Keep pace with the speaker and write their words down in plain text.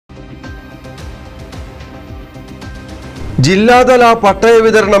ജില്ലാതല പട്ടയ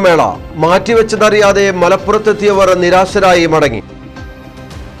വിതരണ മേള മാറ്റിവെച്ചതറിയാതെ മലപ്പുറത്തെത്തിയവർ നിരാശരായി മടങ്ങി.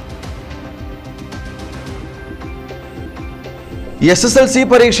 SSLC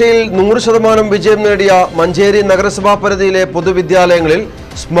പരീക്ഷയിൽ 100% വിജയം നേടിയ മഞ്ചേരി നഗരസഭാ പരിധിയിലെ പൊതുവിദ്യാലയങ്ങളിൽ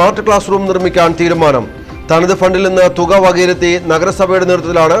സ്മാർട്ട് ക്ലാസ് റൂം നിർമ്മിക്കാൻ തീരുമാനം. തനത് ഫണ്ടിൽ നിന്ന് തുക വകയിരുത്തി നഗരസഭയുടെ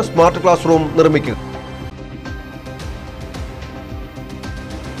നേതൃത്വത്തിലാണ് സ്മാർട്ട് ക്ലാസ് റൂം നിർമ്മിക്കുക.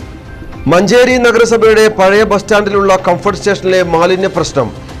 മഞ്ചേരി നഗരസഭയുടെ പഴയ ബസ് സ്റ്റാൻഡിലുള്ള കംഫർട്ട് സ്റ്റേഷനിലെ മാലിന്യ പ്രശ്നം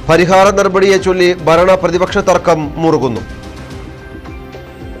പരിഹാര നടപടിയെ ചൊല്ലി ഭരണ പ്രതിപക്ഷ തർക്കം മുറുകുന്നു.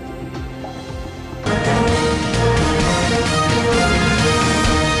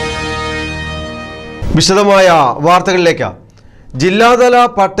 വിശദമായ വാർത്തകളിലേക്ക്. ജില്ലാതല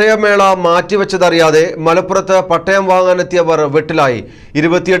പട്ടയമേള മാറ്റിവെച്ചതറിയാതെ മലപ്പുറത്ത് പട്ടയം വാങ്ങാനെത്തിയവർ വെട്ടിലായി.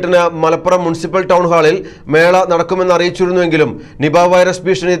 28-ന് മലപ്പുറം മുനിസിപ്പൽ ടൗൺ ഹാളിൽ മേള നടക്കുമെന്ന് അറിയിച്ചിരുന്നുവെങ്കിലും നിപ വൈറസ്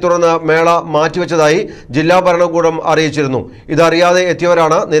ഭീഷണിയെ തുടർന്ന് മേള മാറ്റിവെച്ചതായി ജില്ലാ ഭരണകൂടം അറിയിച്ചിരുന്നു. ഇതറിയാതെ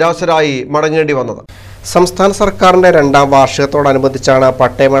എത്തിയവരാണ് നിരാശരായി മടങ്ങേണ്ടി വന്നത്. സംസ്ഥാന സർക്കാരിന്റെ 2ാം വാർഷികത്തോടനുബന്ധിച്ചാണ്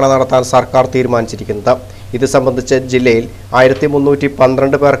പട്ടയമേള നടത്താൻ സർക്കാർ തീരുമാനിച്ചിരിക്കുന്നത്. ഇത് സംബന്ധിച്ച് ജില്ലയിൽ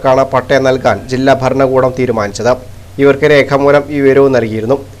 1312 പേർക്കാണ് പട്ടയം നൽകാൻ ജില്ലാ ഭരണകൂടം തീരുമാനിച്ചത്. ഇവർക്ക് രേഖാമൂലം ഈ വിവരവും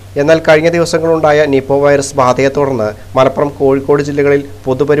നൽകിയിരുന്നു. എന്നാൽ കഴിഞ്ഞ ദിവസങ്ങളുണ്ടായ നിപ വൈറസ് ബാധയെ തുടർന്ന് മലപ്പുറം, കോഴിക്കോട് ജില്ലകളിൽ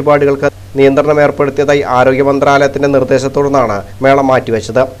പൊതുപരിപാടികൾക്ക് നിയന്ത്രണം ഏർപ്പെടുത്തിയതായി ആരോഗ്യ മന്ത്രാലയത്തിന്റെ നിർദ്ദേശത്തോടാണ് മേള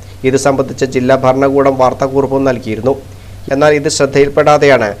മാറ്റിവെച്ചത്. ഇത് സംബന്ധിച്ച് ജില്ലാ ഭരണകൂടം വാർത്താക്കുറിപ്പും നൽകിയിരുന്നു. എന്നാൽ ഇത്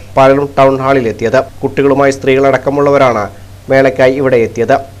ശ്രദ്ധയിൽപ്പെടാതെയാണ് പലരും ടൗൺ ഹാളിലെത്തിയത്. കുട്ടികളുമായി സ്ത്രീകളടക്കമുള്ളവരാണ് മേളയ്ക്കായി ഇവിടെ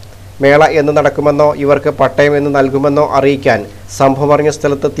എത്തിയത്. മേള എന്ന് നടക്കുമെന്നോ ഇവർക്ക് പട്ടയം എന്ന് നൽകുമെന്നോ അറിയിക്കാൻ സംഭവമറിഞ്ഞ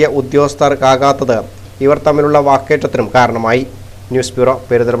സ്ഥലത്തെത്തിയ ഉദ്യോഗസ്ഥർക്കാകാത്തത് ഇവർ തമ്മിലുള്ള വാക്കേറ്റത്തിനും കാരണമായി. News bureau,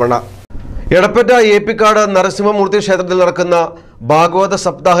 Perinthalmanna. എടപ്പറ്റ ഏപ്പിക്കാട് നരസിംഹമൂർത്തി ക്ഷേത്രത്തിൽ നടക്കുന്ന ഭാഗവത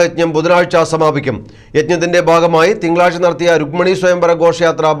സപ്താഹ യജ്ഞം ബുധനാഴ്ച സമാപിക്കും. യജ്ഞത്തിന്റെ ഭാഗമായി തിങ്കളാഴ്ച നടത്തിയ രുക്മിണി സ്വയംവര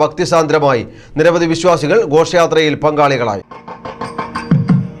ഘോഷയാത്ര ഭക്തിസാന്ദ്രമായി. നിരവധി വിശ്വാസികൾ ഘോഷയാത്രയിൽ പങ്കാളികളായി.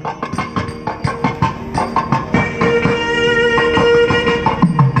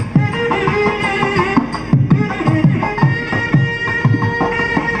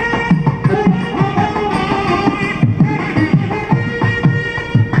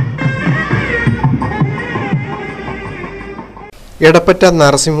 എടപ്പറ്റ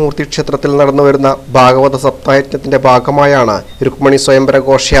നരസിംഹമൂർത്തി ക്ഷേത്രത്തിൽ നടന്നുവരുന്ന ഭാഗവത സപ്താഹയജ്ഞത്തിന്റെ ഭാഗമായാണ് രുക്മിണി സ്വയംവര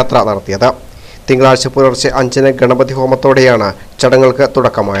ഘോഷയാത്ര നടത്തിയത്. തിങ്കളാഴ്ച പുലർച്ചെ 5-ന് ഗണപതി ഹോമത്തോടെയാണ് ചടങ്ങുകൾക്ക്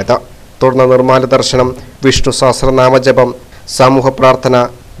തുടക്കമായത്. തുടർന്ന് നിർമ്മാല ദർശനം, വിഷ്ണു സഹസ്രനാമജപം, സമൂഹ പ്രാർത്ഥന,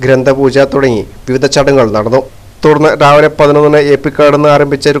 ഗ്രന്ഥപൂജ തുടങ്ങി വിവിധ ചടങ്ങുകൾ നടന്നു. തുടർന്ന് രാവിലെ 11-ന് ഏപ്പിക്കാട് നിന്ന്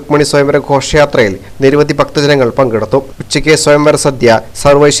ആരംഭിച്ച രുക്മിണി സ്വയംവര ഘോഷയാത്രയിൽ നിരവധി ഭക്തജനങ്ങൾ പങ്കെടുത്തു. ഉച്ചയ്ക്ക് സ്വയംവര സദ്യ,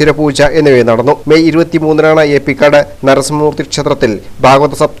 സർവൈശ്വര്യ പൂജ എന്നിവ നടന്നു. മെയ് 23-നാണ് ഏപ്പിക്കാട് നരസിംഹമൂർത്തി ക്ഷേത്രത്തിൽ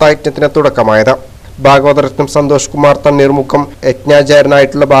ഭാഗവത സപ്താഹയജ്ഞത്തിന് തുടക്കമായത്. ഭാഗവതരത്നം സന്തോഷ് കുമാർ തണ്ണീർമുക്കം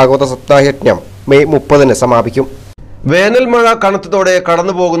യജ്ഞാചാര്യനായിട്ടുള്ള ഭാഗവത സപ്താഹയജ്ഞം മെയ് 30-ന് സമാപിക്കും. വേനൽ മഴ കനത്തതോടെ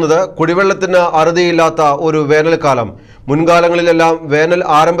കടന്നുപോകുന്നത് കുടിവെള്ളത്തിന് അറുതിയില്ലാത്ത ഒരു വേനൽക്കാലം. മുൻകാലങ്ങളിലെല്ലാം വേനൽ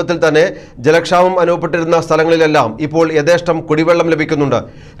ആരംഭത്തിൽ തന്നെ ജലക്ഷാമം അനുഭവപ്പെട്ടിരുന്ന സ്ഥലങ്ങളിലെല്ലാം ഇപ്പോൾ യഥേഷ്ടം കുടിവെള്ളം ലഭിക്കുന്നുണ്ട്.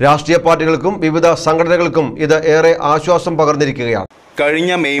 രാഷ്ട്രീയ പാർട്ടികൾക്കും വിവിധ സംഘടനകൾക്കും ഇത് ഏറെ ആശ്വാസം പകർന്നിരിക്കുകയാണ്.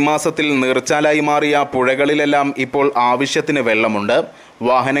 കഴിഞ്ഞ മെയ് മാസത്തിൽ നീർച്ചാലായി മാറിയ പുഴകളിലെല്ലാം ഇപ്പോൾ ആവശ്യത്തിന് വെള്ളമുണ്ട്.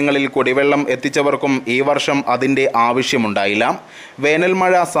 വാഹനങ്ങളിൽ കുടിവെള്ളം എത്തിച്ചവർക്കും ഈ വർഷം അതിൻ്റെ ആവശ്യമുണ്ടായില്ല. വേനൽ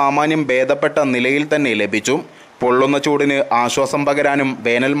മഴ സാമാന്യം ഭേദപ്പെട്ട നിലയിൽ തന്നെ ലഭിച്ചു. പൊള്ളുന്ന ചൂടിന് ആശ്വാസം പകരാനും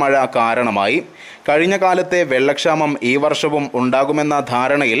വേനൽ മഴ കാരണമായി. കഴിഞ്ഞ കാലത്തെ വെള്ളക്ഷാമം ഈ വർഷവും ഉണ്ടാകുമെന്ന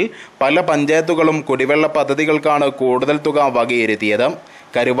ധാരണയിൽ പല പഞ്ചായത്തുകളും കുടിവെള്ള പദ്ധതികൾക്കാണ് കൂടുതൽ തുക വകയിരുത്തിയത്.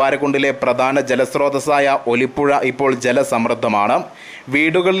 കരുവാരക്കുണ്ടിലെ പ്രധാന ജലസ്രോതസ്സായ ഒലിപ്പുഴ ഇപ്പോൾ ജലസമൃദ്ധമാണ്.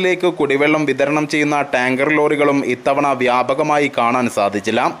 വീടുകളിലേക്ക് കുടിവെള്ളം വിതരണം ചെയ്യുന്ന ടാങ്കർ ലോറികളും ഇത്തവണ വ്യാപകമായി കാണാൻ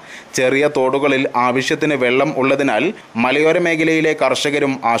സാധിച്ചില്ല. ചെറിയ തോടുകളിൽ ആവശ്യത്തിന് വെള്ളം ഉള്ളതിനാൽ മലയോര മേഖലയിലെ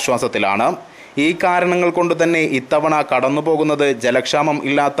കർഷകരും ആശ്വാസത്തിലാണ്. ഈ കാരണങ്ങൾ കൊണ്ട് തന്നെ ഇത്തവണ കടന്നുപോകുന്നത് ജലക്ഷാമം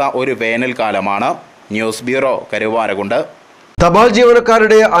ഇല്ലാത്ത ഒരു വേനൽക്കാലമാണ്. News bureau, Karuvarakundu. തപാൽ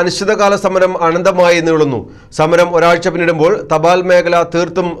ജീവനക്കാരുടെ അനിശ്ചിതകാല സമരം അനന്തമായി നീളുന്നു. സമരം ഒരാഴ്ച പിന്നിടുമ്പോൾ തപാൽ മേഖല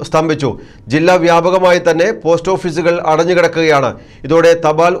തീർത്തും സ്തംഭിച്ചു. ജില്ലാ വ്യാപകമായി തന്നെ പോസ്റ്റ് ഓഫീസുകൾ അടഞ്ഞുകിടക്കുകയാണ്. ഇതോടെ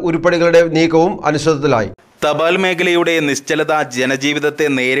തപാൽ ഉരുപ്പടികളുടെ നീക്കവും അനിശ്ചിതത്തിലായി. തപാൽ മേഖലയുടെ നിശ്ചലത ജനജീവിതത്തെ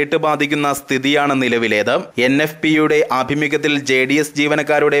നേരിട്ട് ബാധിക്കുന്ന സ്ഥിതിയാണ് നിലവിലേത്. NFPയുടെ ആഭിമുഖ്യത്തിൽ JDS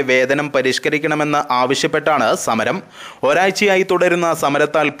ജീവനക്കാരുടെ വേതനം പരിഷ്കരിക്കണമെന്ന് ആവശ്യപ്പെട്ടാണ് സമരം. ഒരാഴ്ചയായി തുടരുന്ന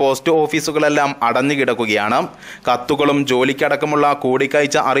സമരത്താൽ പോസ്റ്റ് ഓഫീസുകളെല്ലാം അടഞ്ഞുകിടക്കുകയാണ്. കത്തുകളും ജോലിക്കടക്കമുള്ള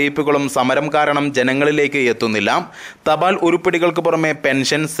കൂടിക്കാഴ്ച അറിയിപ്പുകളും സമരം കാരണം ജനങ്ങളിലേക്ക് എത്തുന്നില്ല. തപാൽ ഉരുപ്പടികൾക്ക് പുറമെ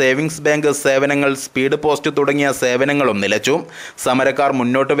പെൻഷൻ, സേവിങ്സ് ബാങ്ക് സേവനങ്ങൾ, സ്പീഡ് പോസ്റ്റ് തുടങ്ങിയ സേവനങ്ങളും നിലച്ചു. സമരക്കാർ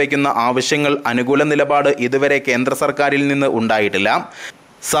മുന്നോട്ട് വയ്ക്കുന്ന ആവശ്യങ്ങൾ അനുകൂല നിലപാട് ഇതുവരെ കേന്ദ്ര സർക്കാരിൽ നിന്ന് ഉണ്ടായിട്ടില്ല.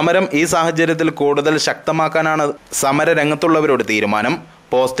 സമരം ഈ സാഹചര്യത്തിൽ കൂടുതൽ ശക്തമാക്കാനാണ് സമരരംഗത്തുള്ളവരുടെ തീരുമാനം.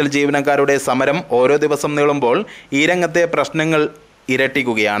 പോസ്റ്റൽ ജീവനക്കാരുടെ സമരം ഓരോ ദിവസം നീളുമ്പോൾ ഈ രംഗത്തെ പ്രശ്നങ്ങൾ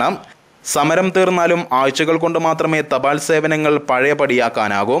ഇരട്ടിക്കുകയാണ്. സമരം തീർന്നാലും ആഴ്ചകൾ കൊണ്ട് മാത്രമേ തപാൽ സേവനങ്ങൾ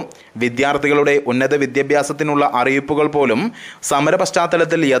പഴയപടിയാക്കാനാകൂ. വിദ്യാർത്ഥികളുടെ ഉന്നത വിദ്യാഭ്യാസത്തിനുള്ള അറിയിപ്പുകൾ പോലും സമര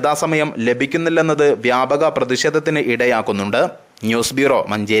പശ്ചാത്തലത്തിൽ യഥാസമയം ലഭിക്കുന്നില്ലെന്നത് വ്യാപക പ്രതിഷേധത്തിന് ഇടയാക്കുന്നുണ്ട്. News bureau,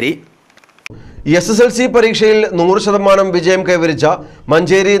 Manjeri. SSLC പരീക്ഷയിൽ 100% വിജയം കൈവരിച്ച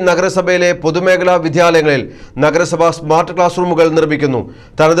മഞ്ചേരി നഗരസഭയിലെ പൊതുമേഖലാ വിദ്യാലയങ്ങളിൽ നഗരസഭ സ്മാർട്ട് ക്ലാസ് റൂമുകൾ നിർമ്മിക്കുന്നു.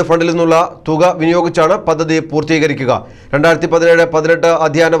 തനത് ഫണ്ടിൽ നിന്നുള്ള തുക വിനിയോഗിച്ചാണ് പദ്ധതി പൂർത്തീകരിക്കുക. 2017-18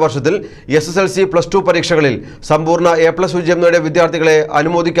 അധ്യയന വർഷത്തിൽ SSLC +2 പരീക്ഷകളിൽ സമ്പൂർണ്ണ A+ വിജയം നേടിയ വിദ്യാർത്ഥികളെ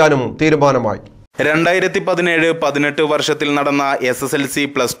അനുമോദിക്കാനും തീരുമാനമായി. 2017-18 വർഷത്തിൽ നടന്ന SSLC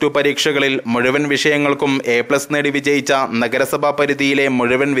 +2 പരീക്ഷകളിൽ മുഴുവൻ വിഷയങ്ങൾക്കും A+ നേടി വിജയിച്ച നഗരസഭാ പരിധിയിലെ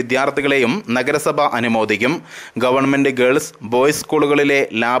മുഴുവൻ വിദ്യാർത്ഥികളെയും നഗരസഭ അനുമോദിക്കും. ഗവൺമെന്റ് ഗേൾസ്, ബോയ്സ് സ്കൂളുകളിലെ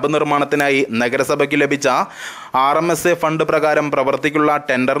ലാബ് നിർമ്മാണത്തിനായി നഗരസഭയ്ക്ക് ലഭിച്ച RMSA ഫണ്ട് പ്രകാരം പ്രവർത്തിക്കുള്ള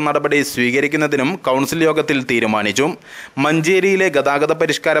ടെൻഡർ നടപടി സ്വീകരിക്കുന്നതിനും കൗൺസിൽ യോഗത്തിൽ തീരുമാനിച്ചു. മഞ്ചേരിയിലെ ഗതാഗത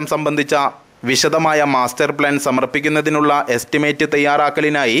പരിഷ്കാരം സംബന്ധിച്ച വിശദമായ മാസ്റ്റർ പ്ലാൻ സമർപ്പിക്കുന്നതിനുള്ള എസ്റ്റിമേറ്റ്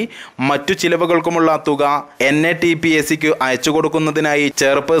തയ്യാറാക്കലിനായി മറ്റു ചിലവുകൾക്കുമുള്ള തുക NATPACക്ക് അയച്ചു കൊടുക്കുന്നതിനായി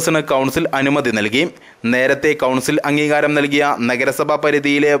ചെയർപേഴ്സണ് കൗൺസിൽ അനുമതി നൽകി. നേരത്തെ കൗൺസിൽ അംഗീകാരം നൽകിയ നഗരസഭാ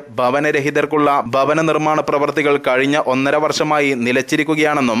പരിധിയിലെ ഭവനരഹിതർക്കുള്ള ഭവന നിർമ്മാണ പ്രവർത്തികൾ കഴിഞ്ഞ 1.5 വർഷമായി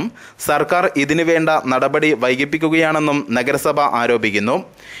നിലച്ചിരിക്കുകയാണെന്നും സർക്കാർ ഇതിനു വേണ്ട നടപടി വൈകിപ്പിക്കുകയാണെന്നും നഗരസഭ ആരോപിക്കുന്നു.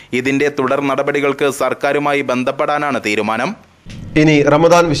 ഇതിന്റെ തുടർ നടപടികൾക്ക് സർക്കാരുമായി ബന്ധപ്പെടാനാണ് തീരുമാനം. ഇനി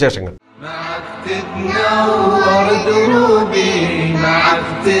റമദാൻ വിശേഷങ്ങൾ. معك تتنور دروبي معك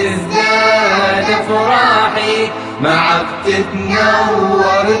تزداد افراحي معك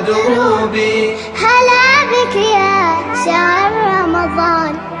تتنور دروبي هلا بك يا شهر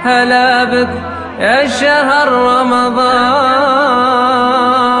رمضان هلا بك يا شهر رمضان.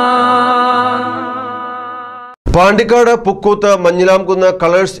 പാണ്ടിക്കാട് പുക്കൂത്ത് മഞ്ഞിലാംകുന്ന്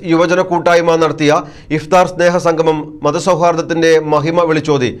കളേഴ്സ് യുവജന കൂട്ടായ്മ നടത്തിയ ഇഫ്താർ സ്നേഹ സംഗമം മതസൗഹാർദ്ദത്തിന്റെ മഹിമ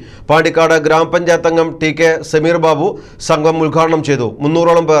വിളിച്ചോതി. പാണ്ടിക്കാട് ഗ്രാമപഞ്ചായത്ത് അംഗം TK സമീർ ബാബു സംഗമം ഉദ്ഘാടനം ചെയ്തു.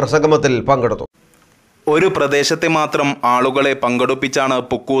 300ഓളം പേർ സംഗമത്തിൽ പങ്കെടുത്തു. ഒരു പ്രദേശത്തെ മാത്രം ആളുകളെ പങ്കെടുപ്പിച്ചാണ്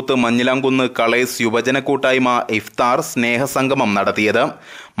പുക്കൂത്ത് മഞ്ഞിലാംകുന്ന് കളേഴ്സ് യുവജന കൂട്ടായ്മ ഇഫ്താർ സ്നേഹസംഗമം നടത്തിയത്.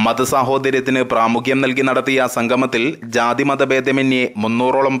 മതസാഹോദര്യത്തിന് പ്രാമുഖ്യം നൽകി നടത്തിയ സംഗമത്തിൽ ജാതിമതഭേദമന്യേ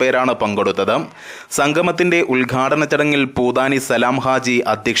 300ഓളം പേരാണ് പങ്കെടുത്തത്. സംഗമത്തിന്റെ ഉദ്ഘാടന ചടങ്ങിൽ പൂതാനി സലാം ഹാജി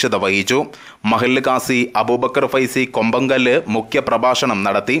അധ്യക്ഷത വഹിച്ചു. മഹല്ല് കാസി അബൂബക്കർ ഫൈസി കൊമ്പങ്കല്ല് മുഖ്യ പ്രഭാഷണം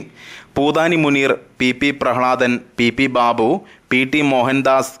നടത്തി. പൂതാനി Muneer, PP Prahladan, PP Babu, PT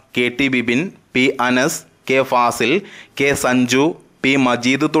Mohandas, KT Bibin, P Anas, K Fazil, K Sanju, P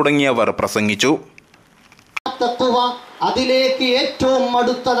Majeed തുടങ്ങിയവർ പ്രസംഗിച്ചു. അതിലേക്ക് ഏറ്റവും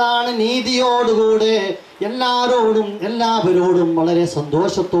അടുത്തതാണ് നീതിയോടുകൂടെ എല്ലാവരോടും വളരെ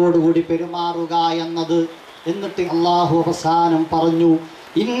സന്തോഷത്തോടുകൂടി പെരുമാറുക എന്നത്. എന്നിട്ട് അള്ളാഹു അവസാനം പറഞ്ഞു,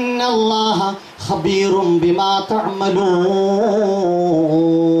 ഇന്നല്ലാഹ ഖബീറും ബിമാ തഅമലൂൻ.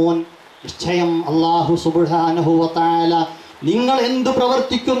 നിശ്ചയം അള്ളാഹു സുബ്ഹാനഹു വ തആല നിങ്ങൾ എന്തു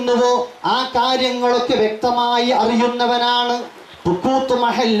പ്രവർത്തിക്കുന്നുവോ ആ കാര്യങ്ങളൊക്കെ വ്യക്തമായി അറിയുന്നവനാണ്. പുക്കൂത്ത്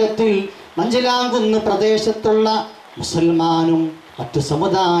മഹല്ലത്തിൽ മഞ്ചിലാംകുന്ന് പ്രദേശത്തുള്ള മുസൽമാനും മറ്റു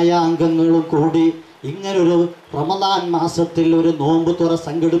സമുദായാംഗങ്ങളും കൂടി ഇങ്ങനൊരു റമദാൻ മാസത്തിൽ ഒരു നോമ്പ് തുറ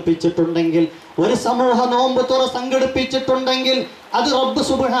സംഘടിപ്പിച്ചിട്ടുണ്ടെങ്കിൽ, ഒരു സമൂഹ നോമ്പ് തുറ സംഘടിപ്പിച്ചിട്ടുണ്ടെങ്കിൽ അത് റബ്ബ്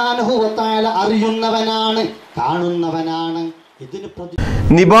സുബ്ഹാനഹു വ തആല അറിയുന്നവനാണ്, കാണുന്നവനാണ്.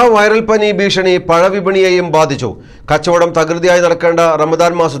 നിപ വൈറൽ പനി ഭീഷണി പഴവിപണിയെയും ബാധിച്ചു. കച്ചവടം തകൃതിയായി നടക്കേണ്ട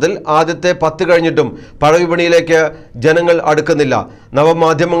റമദാൻ മാസത്തിൽ ആദ്യത്തെ 10 കഴിഞ്ഞിട്ടും പഴവിപണിയിലേക്ക് ജനങ്ങൾ അടുക്കുന്നില്ല.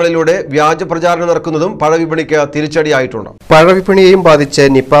 നവമാധ്യമങ്ങളിലൂടെ വ്യാജ പ്രചാരണം നടക്കുന്നതും പഴവിപണിക്ക് തിരിച്ചടിയായിട്ടുണ്ട്. പഴവിപണിയെയും ബാധിച്ച്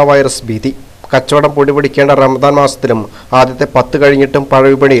നിപ വൈറസ് ഭീതി. കച്ചവടം പൊടിപിടിക്കേണ്ട റമദാൻ മാസത്തിലും ആദ്യത്തെ 10 കഴിഞ്ഞിട്ടും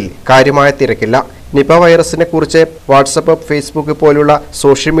പഴവിപണിയിൽ കാര്യമായ തിരക്കില്ല. നിപ വൈറസിനെ കുറിച്ച് വാട്സപ്പ്, ഫേസ്ബുക്ക് പോലുള്ള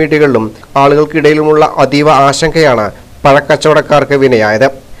സോഷ്യൽ മീഡിയകളിലും ആളുകൾക്കിടയിലുമുള്ള അതീവ ആശങ്കയാണ് പഴക്കച്ചവടക്കാർക്ക് വിനയായത്.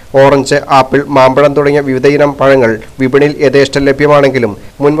 ഓറഞ്ച്, ആപ്പിൾ, മാമ്പഴം തുടങ്ങിയ വിവിധയിനം പഴങ്ങൾ വിപണിയിൽ യഥേഷ്ടം ലഭ്യമാണെങ്കിലും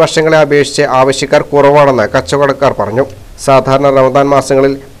മുൻ വർഷങ്ങളെ അപേക്ഷിച്ച് ആവശ്യക്കാർ കുറവാണെന്ന് കച്ചവടക്കാർ പറഞ്ഞു. സാധാരണ റമദാൻ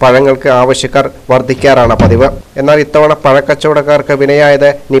മാസങ്ങളിൽ പഴങ്ങൾക്ക് ആവശ്യക്കാർ വർദ്ധിക്കാറാണ് പതിവ്. എന്നാൽ ഇത്തവണ പഴക്കച്ചവടക്കാർക്ക് വിനയായത്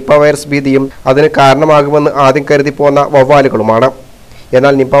നിപ വൈറസ് ഭീതിയും അതിന് കാരണമാകുമെന്ന് ആദ്യം കരുതി പോന്ന വവ്വാലുകളുമാണ്.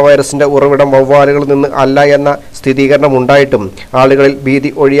 എന്നാൽ നിപ വൈറസിന്റെ ഉറവിടം വവ്വാലുകളിൽ നിന്ന് അല്ല എന്ന സ്ഥിരീകരണം ഉണ്ടായിട്ടും ആളുകളിൽ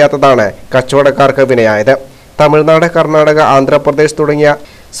ഭീതി ഒഴിയാത്തതാണ് കച്ചവടക്കാർക്ക് വിനയായത്. തമിഴ്നാട്, കർണാടക, ആന്ധ്രാപ്രദേശ് തുടങ്ങിയ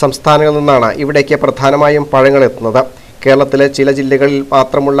സംസ്ഥാനങ്ങളിൽ നിന്നാണ് ഇവിടേക്ക് പ്രധാനമായും പഴങ്ങൾ എത്തുന്നത്. കേരളത്തിലെ ചില ജില്ലകളിൽ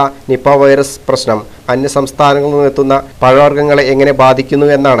മാത്രമുള്ള നിപ വൈറസ് പ്രശ്നം അന്യ സംസ്ഥാനങ്ങളിൽ നിന്നെത്തുന്ന പഴവർഗ്ഗങ്ങളെ എങ്ങനെ ബാധിക്കുന്നു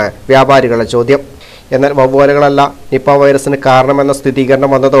എന്നാണ് വ്യാപാരികളുടെ ചോദ്യം. എന്നാൽ വവ്വാലുകളല്ല നിപ വൈറസിന് കാരണമെന്ന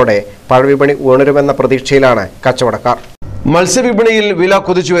സ്ഥിരീകരണം വന്നതോടെ പഴവിപണി ഉണരുമെന്ന പ്രതീക്ഷയിലാണ് കച്ചവടക്കാർ. മത്സ്യവിപണിയിൽ വില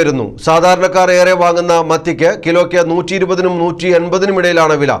കുതിച്ചുവരുന്നു. സാധാരണക്കാർ ഏറെ വാങ്ങുന്ന മത്തിക്ക് കിലോയ്ക്ക് 120-നും 180-നും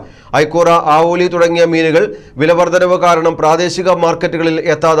ഇടയിലാണ് വില. ഐക്കൂറ, ആവോലി തുടങ്ങിയ മീനുകൾ വിലവർദ്ധനവ് കാരണം പ്രാദേശിക മാർക്കറ്റുകളിൽ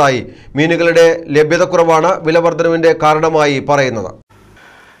എത്താതായി. മീനുകളുടെ ലഭ്യതക്കുറവാണ് വിലവർദ്ധനവിന്റെ കാരണമായി പറയുന്നത്.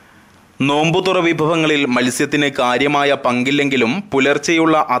 നോമ്പുതുറ വിഭവങ്ങളിൽ മത്സ്യത്തിന് കാര്യമായ പങ്കില്ലെങ്കിലും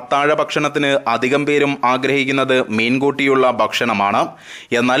പുലർച്ചെയുള്ള അത്താഴ ഭക്ഷണത്തിന് അധികം പേരും ആഗ്രഹിക്കുന്നത് മീൻ കൂട്ടിയുള്ള ഭക്ഷണമാണ്.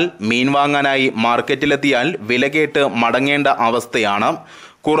 എന്നാൽ മീൻ വാങ്ങാനായി മാർക്കറ്റിലെത്തിയാൽ വില കേട്ട് മടങ്ങേണ്ട അവസ്ഥയാണ്.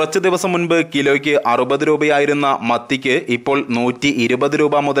 കുറച്ച് ദിവസം മുൻപ് കിലോയ്ക്ക് 60 രൂപയായിരുന്ന മത്തിക്ക് ഇപ്പോൾ 120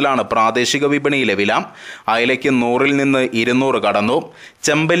 രൂപ മുതലാണ് പ്രാദേശിക വിപണിയിലെ വില. അയലയ്ക്ക് 100-ൽ നിന്ന് 200 കടന്നു.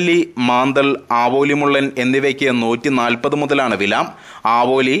 ചെമ്പല്ലി, മാന്തൽ, ആവോലി മുള്ളൻ എന്നിവയ്ക്ക് 140 മുതലാണ് വില.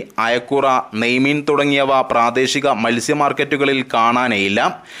 ആവോലി, അയക്കൂറ, നെയ്മീൻ തുടങ്ങിയവ പ്രാദേശിക മത്സ്യ മാർക്കറ്റുകളിൽ കാണാനേയില്ല.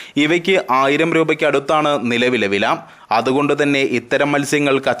 ഇവയ്ക്ക് 1000 രൂപയ്ക്ക് അടുത്താണ് നിലവിലെ വില. അതുകൊണ്ട് തന്നെ ഇത്തരം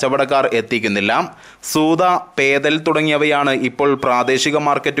മത്സ്യങ്ങൾ കച്ചവടക്കാർ എത്തിക്കുന്നില്ല. സൂത, പേതൽ തുടങ്ങിയവയാണ് ഇപ്പോൾ പ്രാദേശിക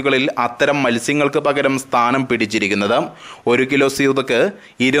മാർക്കറ്റുകളിൽ അത്തരം മത്സ്യങ്ങൾക്ക് പകരം സ്ഥാനം പിടിച്ചിരിക്കുന്നത്. 1 കിലോ സൂതക്ക്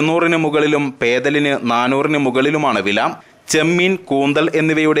 200-ന് മുകളിലും പേതലിന് 400-ന് മുകളിലുമാണ് വില. ചെമ്മീൻ, കൂന്തൽ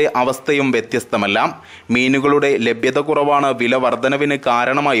എന്നിവയുടെ അവസ്ഥയും വ്യത്യസ്തമല്ല. മീനുകളുടെ ലഭ്യത കുറവാണ് വില വർധനവിന്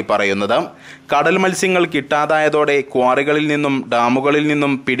കാരണമായി പറയുന്നത്. കടൽ മത്സ്യങ്ങൾ കിട്ടാതായതോടെ ക്വാറികളിൽ നിന്നും ഡാമുകളിൽ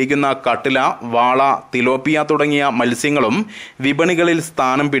നിന്നും പിടിക്കുന്ന കട്ടില, വാള, തിലോപ്പിയ തുടങ്ങിയ മത്സ്യങ്ങളും വിപണികളിൽ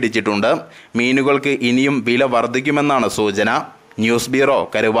സ്ഥാനം പിടിച്ചിട്ടുണ്ട്. മീനുകൾക്ക് ഇനിയും വില വർദ്ധിക്കുമെന്നാണ് സൂചന. News bureau,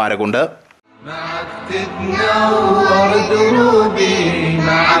 Karuvarakundu. معك تتنور دروبي،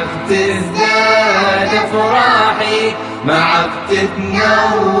 معك تزداد افراحي، معك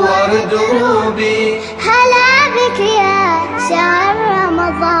تتنور دروبي. هلا بك يا شهر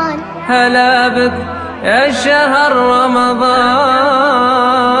رمضان، هلا بك يا شهر رمضان.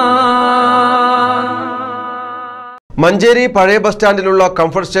 മഞ്ചേരി പഴയ ബസ് സ്റ്റാൻഡിലുള്ള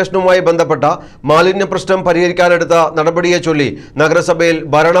കംഫർട്ട് സ്റ്റേഷനുമായി ബന്ധപ്പെട്ട മാലിന്യ പ്രശ്നം പരിഹരിക്കാനെടുത്ത നടപടിയെ ചൊല്ലി നഗരസഭയിൽ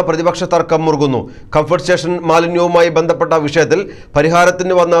ഭരണ പ്രതിപക്ഷ തർക്കം മുറുകുന്നു. കംഫർട്ട് സ്റ്റേഷൻ മാലിന്യവുമായി ബന്ധപ്പെട്ട വിഷയത്തിൽ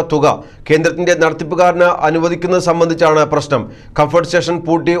പരിഹാരത്തിന് വന്ന തുക കേന്ദ്രത്തിന്റെ നടത്തിപ്പുകാരന് അനുവദിക്കുന്നത് സംബന്ധിച്ചാണ് പ്രശ്നം. കംഫർട്ട് സ്റ്റേഷൻ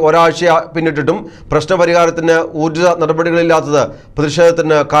പൂട്ടി ഒരാഴ്ച പിന്നിട്ടിട്ടും പ്രശ്നപരിഹാരത്തിന് ഊർജിത നടപടികളില്ലാത്തത്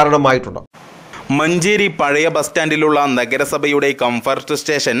പ്രതിഷേധത്തിന് കാരണമായിട്ടുണ്ട്. മഞ്ചേരി പഴയ ബസ് സ്റ്റാൻഡിലുള്ള നഗരസഭയുടെ കംഫർട്ട്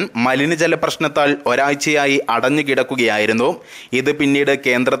സ്റ്റേഷൻ മലിനജല പ്രശ്നത്താൽ ഒരാഴ്ചയായി അടഞ്ഞു കിടക്കുകയായിരുന്നു. ഇത് പിന്നീട്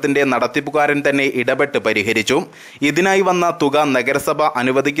കേന്ദ്രത്തിന്റെ നടത്തിപ്പുകാരൻ തന്നെ ഇടപെട്ട് പരിഹരിച്ചു. ഇതിനായി വന്ന തുക നഗരസഭ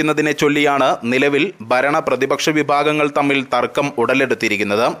അനുവദിക്കുന്നതിനെ ചൊല്ലിയാണ് നിലവിൽ ഭരണ പ്രതിപക്ഷ വിഭാഗങ്ങൾ തമ്മിൽ തർക്കം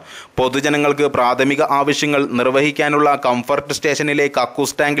ഉടലെടുത്തിരിക്കുന്നത്. പൊതുജനങ്ങൾക്ക് പ്രാഥമിക ആവശ്യങ്ങൾ നിർവഹിക്കാനുള്ള കംഫർട്ട് സ്റ്റേഷനിലെ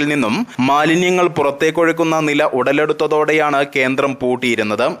കക്കൂസ് ടാങ്കിൽ നിന്നും മാലിന്യങ്ങൾ പുറത്തേക്കൊഴുക്കുന്ന നില ഉടലെടുത്തതോടെയാണ് കേന്ദ്രം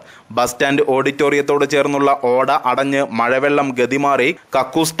പൂട്ടിയിരുന്നത്. ബസ് സ്റ്റാൻഡ് ഓഡിറ്റോറിയത്തോട് ചേർന്നുള്ള ഓട അടഞ്ഞ് മഴവെള്ളം ഗതിമാറി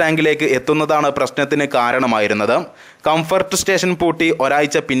കക്കൂസ് ടാങ്കിലേക്ക് എത്തുന്നതാണ് പ്രശ്നത്തിന് കാരണമായിരുന്നത്. കംഫർട്ട് സ്റ്റേഷൻ പൂട്ടി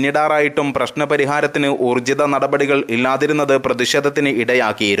ഒരാഴ്ച പിന്നിടാറായിട്ടും പ്രശ്നപരിഹാരത്തിന് ഊർജിത നടപടികൾ ഇല്ലാതിരുന്നത് പ്രതിഷേധത്തിന്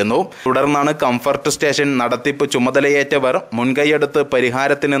ഇടയാക്കിയിരുന്നു. തുടർന്നാണ് കംഫർട്ട് സ്റ്റേഷൻ നടത്തിപ്പ് ചുമതലയേറ്റവർ മുൻകൈയെടുത്ത്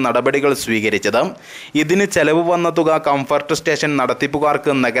പരിഹാരത്തിന് നടപടികൾ സ്വീകരിച്ചത്. ഇതിന് ചെലവ് വന്ന തുക കംഫർട്ട് സ്റ്റേഷൻ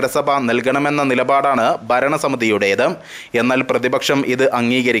നടത്തിപ്പുകാർക്ക് നഗരസഭ നൽകണമെന്ന നിലപാടാണ് ഭരണസമിതിയുടേത്. എന്നാൽ പ്രതിപക്ഷം ഇത്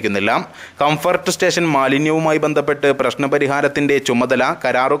അംഗീകരിക്കുന്നില്ല. കംഫർട്ട് സ്റ്റേഷൻ മാലിന്യവുമായി ബന്ധപ്പെട്ട് പ്രശ്നപരിഹാരത്തിന്റെ ചുമതല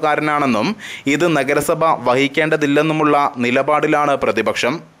കരാറുകാരനാണെന്നും ഇത് നഗരസഭ വഹിക്കേണ്ടതില്ലെന്നുമുള്ള നിലപാടിലാണ്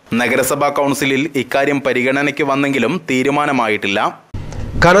പ്രതിപക്ഷം. നഗരസഭാ കൗൺസിലിൽ ഇക്കാര്യം പരിഗണനയ്ക്ക് വന്നെങ്കിലും തീരുമാനമായിട്ടില്ല.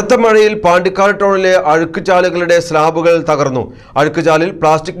 കനത്ത മഴയിൽ പാണ്ടിക്കാട് ടൗണിലെ അഴുക്കുചാലുകളുടെ സ്ലാബുകൾ തകർന്നു. അഴുക്കുചാലിൽ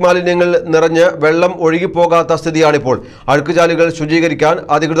പ്ലാസ്റ്റിക് മാലിന്യങ്ങൾ നിറഞ്ഞ് വെള്ളം ഒഴുകിപ്പോകാത്ത സ്ഥിതിയാണിപ്പോൾ. അഴുക്കുചാലുകൾ ശുചീകരിക്കാൻ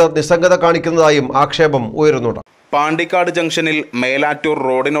അധികൃതർ നിസ്സംഗത കാണിക്കുന്നതായും ആക്ഷേപം ഉയരുന്നുണ്ട്. പാണ്ടിക്കാട് ജംഗ്ഷനിൽ മേലാറ്റൂർ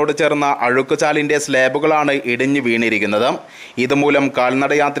റോഡിനോട് ചേർന്ന അഴുക്കുചാലിന്റെ സ്ലാബുകളാണ് ഇടിഞ്ഞു വീണിരിക്കുന്നത്. ഇതുമൂലം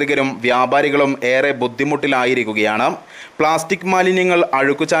കാൽനടയാത്രികരും വ്യാപാരികളും ഏറെ ബുദ്ധിമുട്ടിലായിരിക്കുകയാണ്. പ്ലാസ്റ്റിക് മാലിന്യങ്ങൾ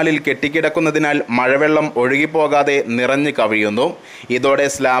അഴുക്കുചാലിൽ കെട്ടിക്കിടക്കുന്നതിനാൽ മഴവെള്ളം ഒഴുകിപ്പോകാതെ നിറഞ്ഞു കവിയുന്നു. ഇതോടെ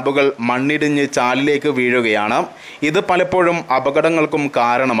സ്ലാബുകൾ മണ്ണിടിഞ്ഞ് ചാലിലേക്ക് വീഴുകയാണ്. ഇത് പലപ്പോഴും അപകടങ്ങൾക്കും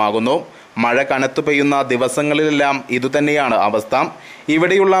കാരണമാകുന്നു. മഴ കനത്തു പെയ്യുന്ന ദിവസങ്ങളിലെല്ലാം ഇതുതന്നെയാണ് അവസ്ഥ.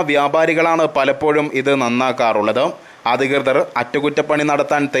 ഇവിടെയുള്ള വ്യാപാരികളാണ് പലപ്പോഴും ഇത് നന്നാക്കാറുള്ളത്. അധികൃതർ അറ്റകുറ്റപ്പണി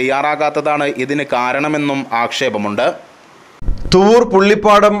നടത്താൻ തയ്യാറാകാത്തതാണ് ഇതിന് കാരണമെന്നും ആക്ഷേപമുണ്ട്. തുവൂർ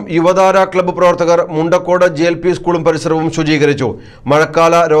പുള്ളിപ്പാടം യുവതാര ക്ലബ്ബ് പ്രവർത്തകർ മുണ്ടക്കോട് GLP സ്കൂളും പരിസരവും ശുചീകരിച്ചു.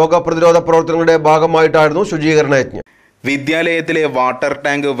 മഴക്കാല രോഗപ്രതിരോധ പ്രവർത്തനങ്ങളുടെ ഭാഗമായിട്ടായിരുന്നു ശുചീകരണ യജ്ഞം. വിദ്യാലയത്തിലെ വാട്ടർ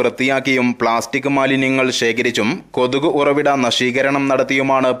ടാങ്ക് വൃത്തിയാക്കിയും പ്ലാസ്റ്റിക് മാലിന്യങ്ങൾ ശേഖരിച്ചും കൊതുക് ഉറവിട നശീകരണം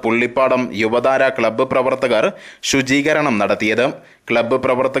നടത്തിയുമാണ് പുള്ളിപ്പാടം യുവതാര ക്ലബ്ബ് പ്രവർത്തകർ ശുചീകരണം നടത്തിയത്. ക്ലബ്ബ്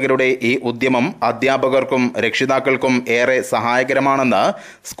പ്രവർത്തകരുടെ ഈ ഉദ്യമം അധ്യാപകർക്കും രക്ഷിതാക്കൾക്കും ഏറെ സഹായകരമാണെന്ന്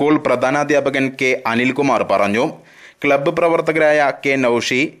സ്കൂൾ പ്രധാനാധ്യാപകൻ K. അനിൽകുമാർ പറഞ്ഞു. ക്ലബ്ബ് പ്രവർത്തകരായ K.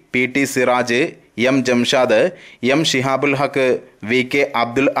 Noushi, PT Siraj, M. Jamshad, M. Shihabul ഹക്ക്, VK.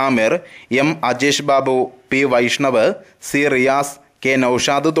 Abdul Aamir, M. Ajesh Babu, P Vaishnav, C Riyas, K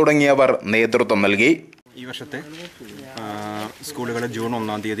Naushad തുടങ്ങിയവർ നേതൃത്വം നൽകി. ഈ വർഷത്തെ സ്കൂളുകൾ ജൂൺ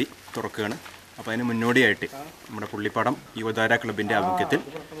 1-ാം തീയതി തുറക്കുകയാണ്. അപ്പോൾ അതിന് മുന്നോടിയായിട്ട് നമ്മുടെ പുള്ളിപ്പാടം യുവതാര ക്ലബിൻ്റെ ആഭിമുഖ്യത്തിൽ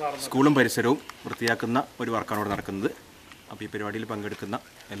സ്കൂളും പരിസരവും വൃത്തിയാക്കുന്ന ഒരു വർക്കാണ് ഇവിടെ നടക്കുന്നത്. അപ്പോൾ ഈ പരിപാടിയിൽ പങ്കെടുക്കുന്ന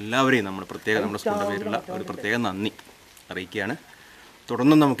എല്ലാവരെയും നമ്മുടെ സ്കൂളിൻ്റെ പേരിലുള്ള ഒരു പ്രത്യേക നന്ദി അറിയിക്കുകയാണ്.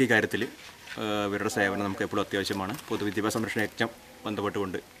 തുടർന്നും നമുക്ക് ഈ കാര്യത്തിൽ ഇവരുടെ സേവനം നമുക്ക് എപ്പോഴും അത്യാവശ്യമാണ്. പൊതുവിദ്യാഭ്യാസ സംരക്ഷണ യജ്ഞം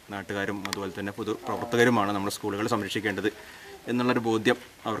ബന്ധപ്പെട്ടുകൊണ്ട് നാട്ടുകാരും അതുപോലെ തന്നെ പൊതുപ്രവർത്തകരുമാണ് നമ്മുടെ സ്കൂളുകൾ സംരക്ഷിക്കേണ്ടത് എന്നുള്ളൊരു ബോധ്യം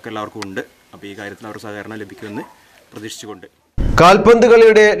അവർക്കെല്ലാവർക്കും ഉണ്ട്. അപ്പോൾ ഈ കാര്യത്തിൽ അവർ സഹകരണം ലഭിക്കുമെന്ന് പ്രതീക്ഷിച്ചുകൊണ്ട് കാൽപന്ത്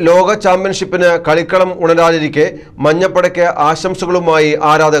കളിയുടെ ലോക ചാമ്പ്യൻഷിപ്പിന് കളിക്കളം ഉണരാനിരിക്കെ മഞ്ഞപ്പടയ്ക്ക് ആശംസകളുമായി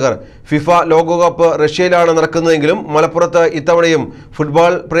ആരാധകർ. ഫിഫ ലോകകപ്പ് റഷ്യയിലാണ് നടക്കുന്നതെങ്കിലും മലപ്പുറത്ത് ഇത്തവണയും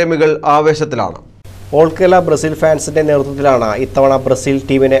ഫുട്ബോൾ പ്രേമികൾ ആവേശത്തിലാണ്. ഓൾ കേരള ബ്രസീൽ ഫാൻസിന്റെ നേതൃത്വത്തിലാണ് ഇത്തവണ ബ്രസീൽ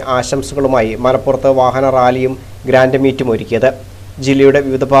ടീമിനെ ആശംസകളുമായി മലപ്പുറത്ത് വാഹന റാലിയും ഗ്രാൻഡ് മീറ്റും ഒരുക്കിയത്. ജില്ലയുടെ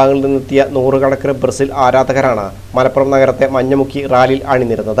വിവിധ ഭാഗങ്ങളിൽ നിന്നെത്തിയ നൂറുകണക്കിന് ബ്രസീൽ ആരാധകരാണ് മലപ്പുറം നഗരത്തെ മഞ്ഞമുക്കി റാലിയിൽ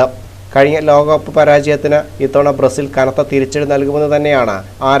അണിനിരുന്നത്. കഴിഞ്ഞ ലോകകപ്പ് പരാജയത്തിന് ഇത്തവണ ബ്രസീൽ കനത്ത തിരിച്ചടി നൽകുമെന്ന് തന്നെയാണ്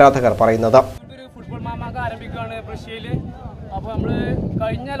ആരാധകർ പറയുന്നത്. ഫുട്ബോൾ മാമാങ്ക ആരംഭിക്കുകയാണ് ബ്രസീല്. അപ്പോൾ നമ്മൾ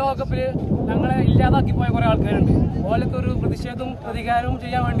കഴിഞ്ഞ ലോകകപ്പിൽ ഞങ്ങളെ ഇല്ലാതാക്കി പോയ കുറേ ആൾക്കാരുണ്ട്. ഓലൊക്കെ ഒരു പ്രതിഷേധവും പ്രതികാരവും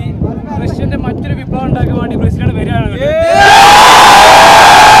ചെയ്യാൻ വേണ്ടി റഷ്യന്റെ മറ്റൊരു വിപ്ലവം ഉണ്ടാക്കാൻ വേണ്ടി ബ്രസീലിന് വരികയാണ്.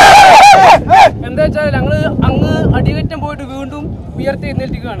 എന്താ വെച്ചാൽ ഞങ്ങൾ അങ്ങ് അടികറ്റം പോയിട്ട് വീണ്ടും ഉയർത്തി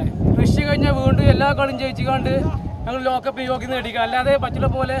എഴുന്നേൽക്കുകയാണ്. റഷ്യ കഴിഞ്ഞാൽ വീണ്ടും എല്ലാ കളിയും ജയിച്ചുകൊണ്ട് ഞങ്ങൾ ലോകകപ്പ് യോഗ്യത നേടിക്കുക. അല്ലാതെ മറ്റുള്ള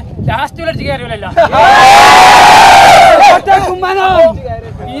പോലെ ലാസ്റ്റ് അടിച്ച് കയറിയല്ല.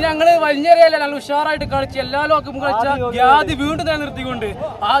 ഈ ഞങ്ങള് വലിഞ്ഞറിയല്ല, നല്ല ഉഷാറായിട്ട് കളിച്ച് എല്ലാ ലോകകപ്പും കളിച്ച യാതി വീണ്ടും നിലനിർത്തിക്കൊണ്ട്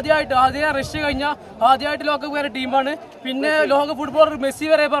ആദ്യം റഷ്യ കഴിഞ്ഞാൽ ആദ്യമായിട്ട് ലോകകപ്പ് കയറിയ ടീമാണ്. പിന്നെ ലോക ഫുട്ബോളർ മെസ്സി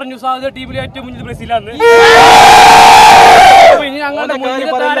വരെ പറഞ്ഞു സാധ്യത ടീമിൽ ഏറ്റവും മുന്നിൽ ബ്രസീലാണ്. ഇനി ഞങ്ങളുടെ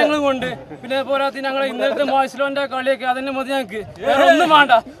മുന്നിലെ താരങ്ങളും കൊണ്ട് പിന്നെ പോരാത്തി ഞങ്ങളെ ഇന്നലത്തെ മോയ്സ്ലോന്റെ കളിയൊക്കെ അതിന്റെ മതി ഞങ്ങൾക്ക് വേറെ ഒന്നും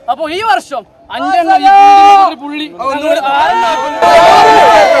വേണ്ട. അപ്പൊ ഈ വർഷം 5 പുള്ളി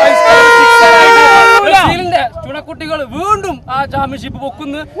ബ്രസീലിന്റെ ചുണക്കുട്ടികൾ വീണ്ടും ആ ചാമ്പ്യൻഷിപ്പ്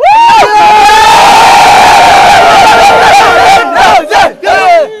പൊക്കുന്നു.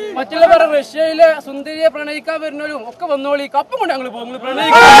 മറ്റുള്ളവർ റഷ്യയിലെ സുന്ദരിയെ പ്രണയിക്കാൻ വരുന്നവരും ഒക്കെ വന്നോളി, കപ്പം കൊണ്ട് ഞങ്ങൾ പോകുന്നു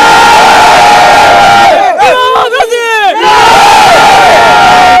പ്രണയിക്കാൻ.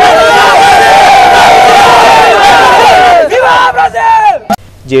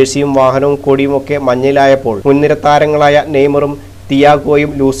 ജേഴ്സിയും വാഹനവും കൊടിയുമൊക്കെ മഞ്ഞയിലായപ്പോൾ മുൻനിര താരങ്ങളായ നെയ്മറും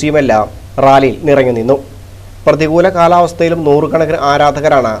തിയാഗോയും ലൂസിയുമെല്ലാം റാലിയിൽ നിറഞ്ഞു നിന്നു. പ്രതികൂല കാലാവസ്ഥയിലും നൂറുകണക്കിന്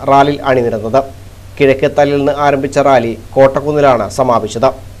ആരാധകരാണ് റാലിയിൽ അണിനിരന്നത്. കിഴക്കേത്തല്ലിൽ നിന്ന് ആരംഭിച്ച റാലി കോട്ടക്കുന്നിലാണ് സമാപിച്ചത്.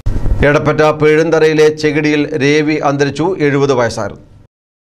 എടപ്പറ്റ പേഴുന്തറയിലെ ചെകിടിയിൽ രവി അന്തരിച്ചു. 70 വയസ്സായിരുന്നു.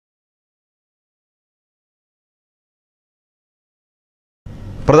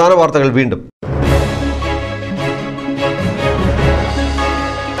 പ്രധാന വാർത്തകൾ വീണ്ടും.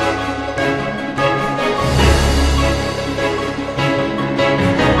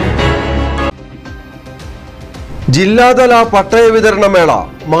 ജില്ലാതല പട്ടയ വിതരണ മേള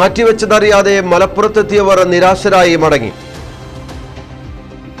മാറ്റിവെച്ചതറിയാതെ മലപ്പുറത്തെത്തിയവർ നിരാശരായി മടങ്ങി.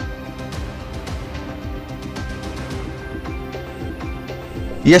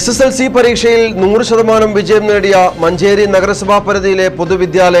 SSLC പരീക്ഷയിൽ 100% വിജയം നേടിയ മഞ്ചേരി നഗരസഭാ പരിധിയിലെ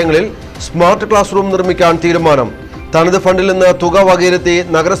പൊതുവിദ്യാലയങ്ങളിൽ സ്മാർട്ട് ക്ലാസ് റൂം നിർമ്മിക്കാൻ തീരുമാനം. തനത് ഫണ്ടിൽ നിന്ന് തുക വകയിരുത്തി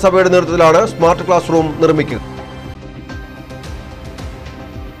നഗരസഭയുടെ നേതൃത്വത്തിലാണ് സ്മാർട്ട് ക്ലാസ് റൂം നിർമ്മിക്കുക.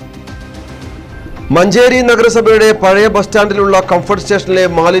 മഞ്ചേരി നഗരസഭയുടെ പഴയ ബസ് സ്റ്റാൻഡിലുള്ള കംഫർട്ട് സ്റ്റേഷനിലെ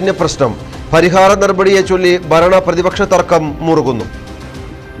മാലിന്യ പ്രശ്നം പരിഹാര നടപടിയെ ചൊല്ലി ഭരണ പ്രതിപക്ഷ തർക്കം മുറുകുന്നു.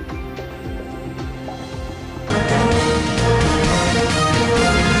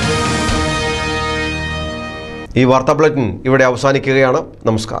 ഈ വാർത്താ ബുള്ളറ്റിൻ ഇവിടെ അവസാനിക്കുകയാണ്.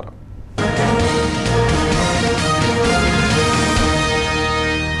 നമസ്കാരം.